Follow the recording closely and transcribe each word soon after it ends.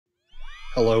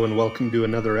Hello and welcome to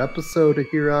another episode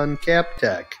here on Kapp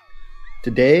Tech.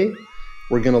 Today,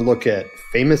 we're going to look at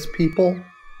famous people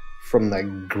from the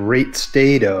great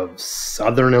state of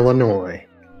Southern Illinois.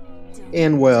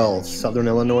 And well, Southern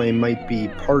Illinois might be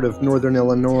part of Northern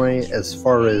Illinois as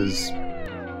far as,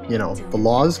 the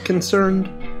law is concerned.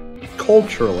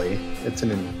 Culturally, it's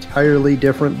an entirely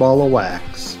different ball of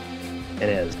wax. And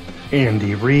as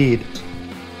Andy Reid,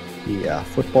 the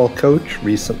football coach,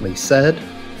 recently said,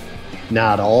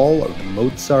 not all of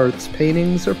Mozart's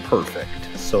paintings are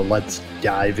perfect, so let's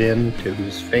dive into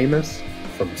who's famous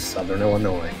from Southern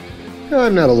Illinois. Now,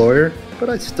 I'm not a lawyer, but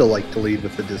I still like to lead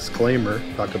with a disclaimer,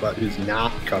 talk about who's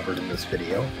not covered in this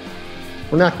video.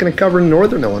 We're not going to cover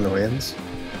Northern Illinoisans,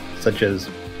 such as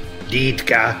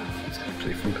Ditka, who's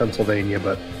actually from Pennsylvania,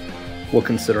 but we'll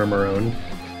consider him our own.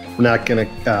 We're not going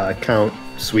to count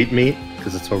Sweetmeat,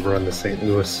 because it's over on the St.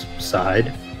 Louis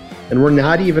side. And we're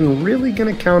not even really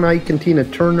going to count Ike and Tina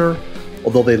Turner,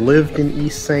 although they lived in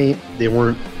East St., they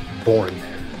weren't born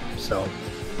there. So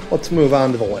let's move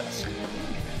on to the list.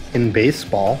 In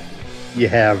baseball, you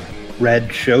have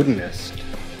Red Chauvinist,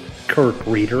 Kirk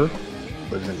Reeder,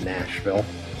 lives in Nashville,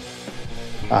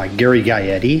 Gary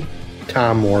Gaetti,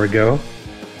 Tom Wargo,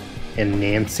 and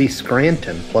Nancy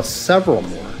Scranton, plus several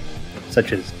more,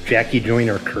 such as Jackie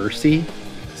Joyner-Kersee,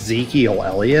 Ezekiel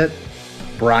Elliott,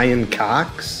 Brian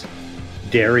Cox,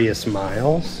 Darius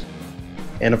Miles,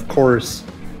 and of course,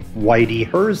 Whitey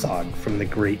Herzog from the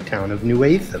great town of New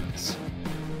Athens.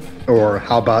 Or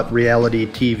how about reality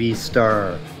TV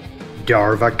star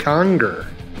Darva Conger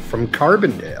from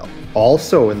Carbondale,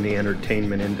 also in the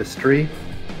entertainment industry,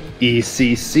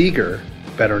 E.C. Seeger,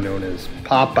 better known as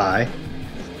Popeye,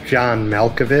 John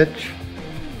Malkovich,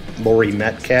 Lori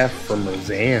Metcalf from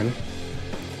Roseanne,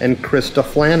 and Krista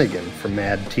Flanagan from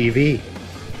Mad TV.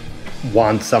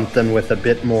 Want something with a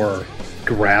bit more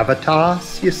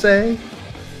gravitas, you say?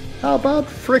 How about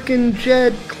frickin'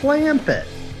 Jed Clampett?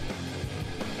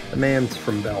 The man's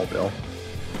from Belleville.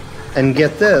 And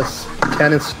get this,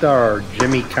 tennis star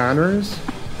Jimmy Connors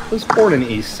was born in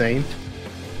East St.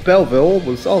 Belleville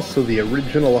was also the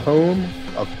original home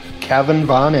of Kevin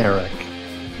Von Erich.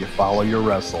 You follow your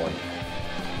wrestling.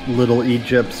 Little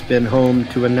Egypt's been home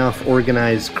to enough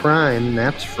organized crime,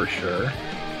 that's for sure.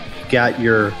 You got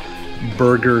your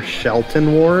Burger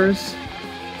Shelton Wars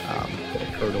that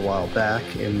occurred a while back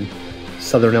in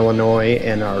Southern Illinois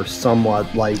and are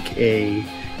somewhat like a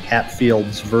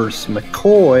Hatfields versus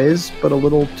McCoys, but a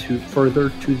little too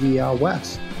further to the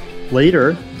west.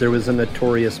 Later, there was a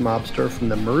notorious mobster from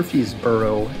the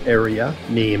Murfreesboro area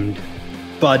named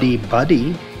Buddy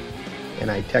Buddy, and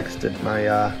I texted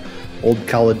my old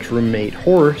college roommate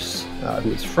Horse, who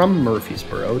is from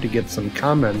Murfreesboro, to get some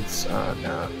comments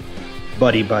on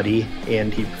Buddy Buddy,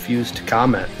 and he refused to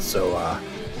comment, so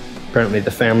apparently the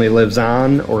family lives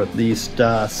on, or at least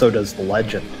so does the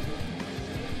legend.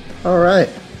 Alright,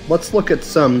 let's look at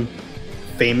some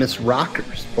famous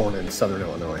rockers born in Southern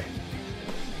Illinois.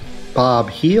 Bob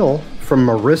Heel from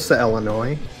Marissa,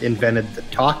 Illinois, invented the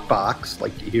talk box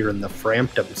like you hear in the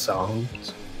Frampton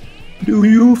songs. Do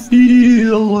you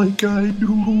feel like I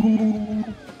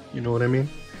do? You know what I mean?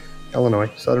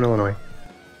 Illinois, Southern Illinois.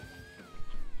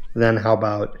 Then how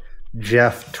about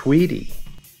Jeff Tweedy,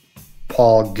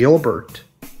 Paul Gilbert,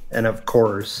 and of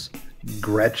course,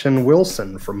 Gretchen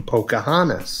Wilson from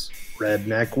Pocahontas,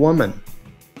 Redneck Woman.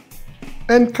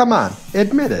 And come on,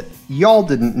 admit it, y'all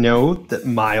didn't know that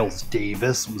Miles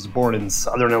Davis was born in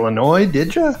Southern Illinois,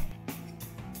 did ya?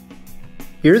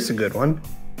 Here's a good one.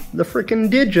 The frickin'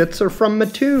 Digits are from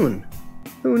Mattoon.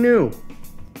 Who knew?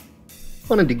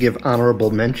 Wanted to give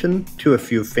honorable mention to a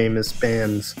few famous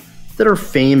bands that are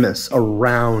famous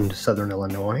around Southern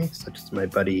Illinois, such as my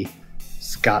buddy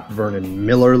Scott Vernon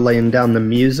Miller laying down the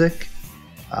music,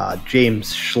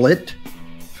 James Schlitt,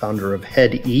 founder of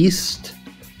Head East,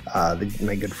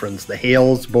 my good friends the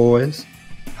Hales Boys.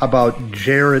 How about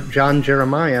John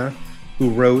Jeremiah, who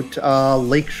wrote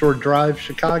Lakeshore Drive,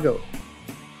 Chicago.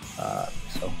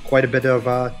 So quite a bit of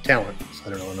talent in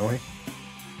Southern Illinois.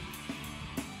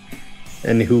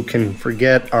 And who can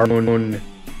forget our own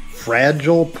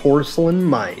Fragile Porcelain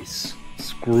Mice,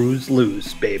 Screws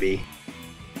Loose, baby.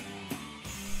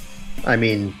 I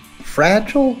mean,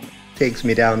 fragile takes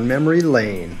me down memory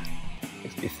lane.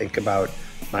 Makes me think about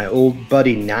my old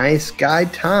buddy Nice Guy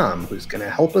Tom, who's going to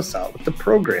help us out with the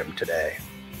program today.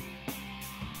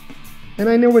 And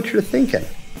I know what you're thinking.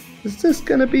 Is this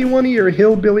going to be one of your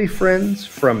hillbilly friends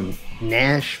from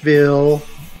Nashville?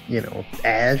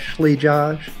 Ashley,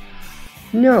 Josh?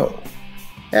 No.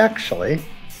 Actually,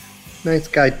 Nice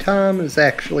Guy Tom is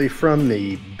actually from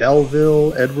the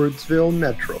Belleville, Edwardsville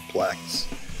Metroplex.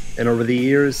 And over the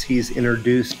years, he's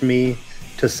introduced me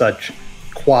to such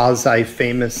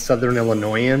quasi-famous Southern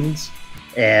Illinoisans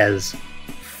as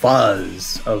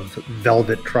Fuzz of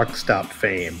Velvet Truck Stop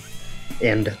fame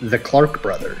and the Clark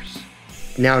brothers.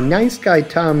 Now, Nice Guy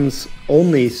Tom's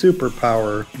only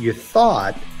superpower, you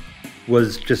thought,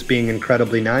 was just being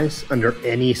incredibly nice under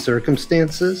any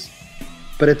circumstances,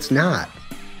 but it's not.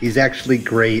 He's actually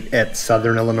great at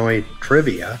Southern Illinois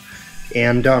trivia.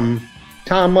 And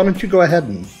Tom, why don't you go ahead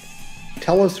and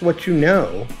tell us what you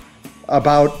know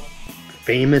about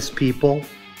famous people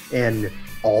and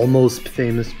almost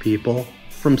famous people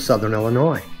from Southern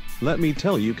Illinois. Let me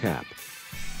tell you, Kapp.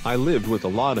 I lived with a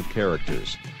lot of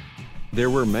characters. There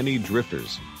were many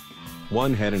drifters.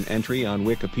 One had an entry on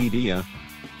Wikipedia.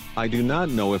 I do not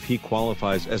know if he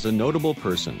qualifies as a notable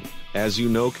person, as you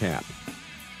know, Kapp.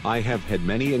 I have had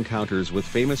many encounters with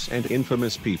famous and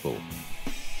infamous people.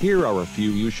 Here are a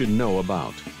few you should know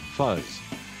about. Fuzz.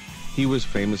 He was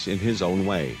famous in his own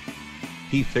way.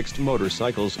 He fixed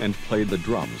motorcycles and played the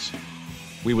drums.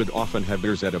 We would often have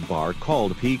beers at a bar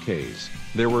called PK's.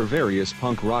 There were various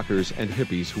punk rockers and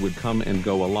hippies who would come and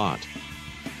go a lot.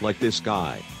 Like this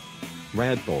guy.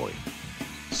 Rad Boy.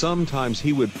 Sometimes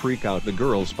he would freak out the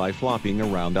girls by flopping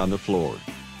around on the floor,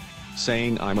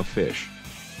 saying, "I'm a fish.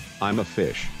 I'm a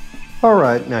fish." All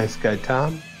right, Nice Guy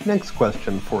Tom. Next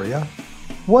question for you.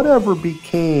 Whatever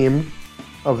became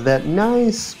of that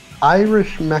nice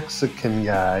Irish-Mexican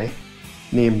guy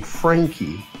named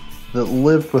Frankie that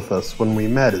lived with us when we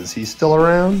met? Is he still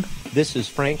around? This is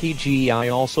Frankie G. I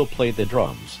also play the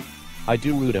drums. I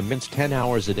do rudiments 10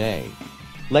 hours a day.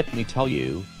 Let me tell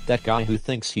you, that guy who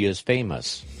thinks he is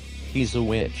famous. He's a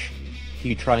witch.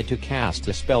 He tried to cast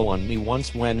a spell on me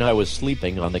once when I was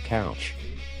sleeping on the couch.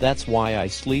 That's why I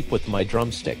sleep with my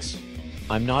drumsticks.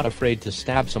 I'm not afraid to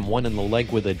stab someone in the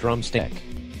leg with a drumstick.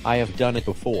 I have done it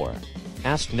before.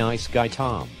 Ask Nice Guy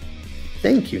Tom.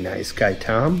 Thank you, Nice Guy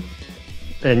Tom.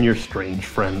 And your strange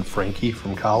friend Frankie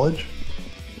from college.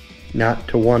 Not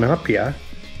to one-up ya,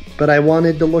 but I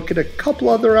wanted to look at a couple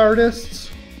other artists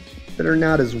that are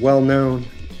not as well known,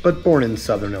 but born in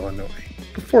Southern Illinois,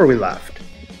 before we left.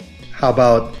 How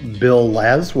about Bill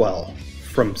Laswell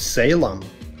from Salem?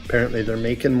 Apparently they're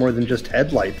making more than just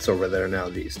headlights over there now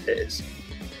these days.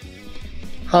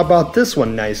 How about this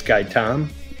one, Nice Guy Tom?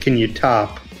 Can you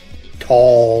top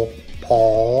Tall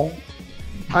Paul?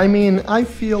 I mean, I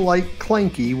feel like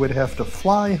Clanky would have to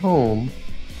fly home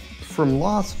from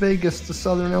Las Vegas to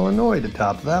Southern Illinois to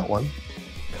top that one.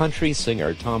 Country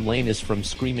singer Tom Lane is from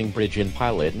Screaming Bridge in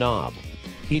Pilot Knob.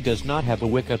 He does not have a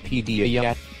Wikipedia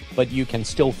yet, but you can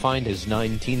still find his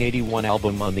 1981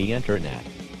 album on the internet.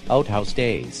 Outhouse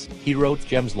Days. He wrote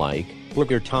gems like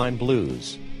Booger Time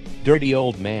Blues, Dirty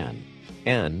Old Man,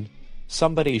 and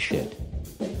Somebody Shit.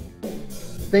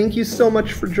 Thank you so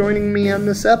much for joining me on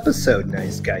this episode,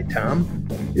 Nice Guy Tom.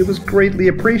 It was greatly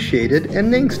appreciated, and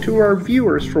thanks to our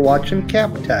viewers for watching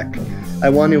Kapp Tech. I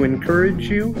want to encourage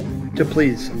you to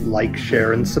please like,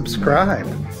 share, and subscribe.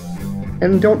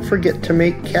 And don't forget to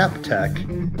make Kapp Tech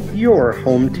your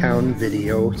hometown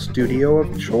video studio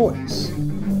of choice.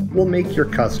 We'll make your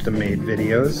custom-made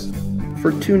videos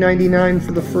for $2.99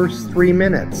 for the first 3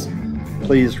 minutes.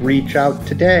 Please reach out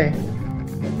today.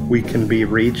 We can be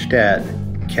reached at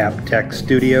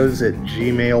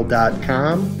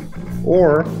kapptechstudios@gmail.com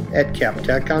or at Kapp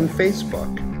Tech on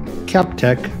Facebook. Kapp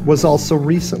Tech was also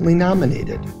recently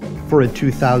nominated for a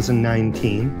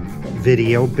 2019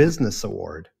 Video Business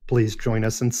Award. Please join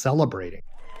us in celebrating.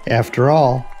 After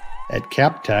all, at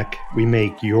Kapp Tech, we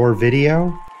make your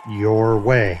video your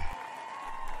way.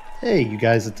 Hey, you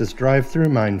guys at this drive-thru,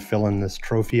 mind filling this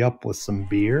trophy up with some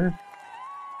beer?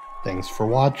 Thanks for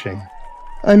watching.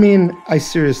 I mean, I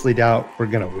seriously doubt we're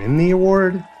gonna win the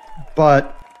award,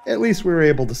 but at least we were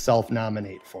able to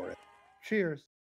self-nominate for it. Cheers.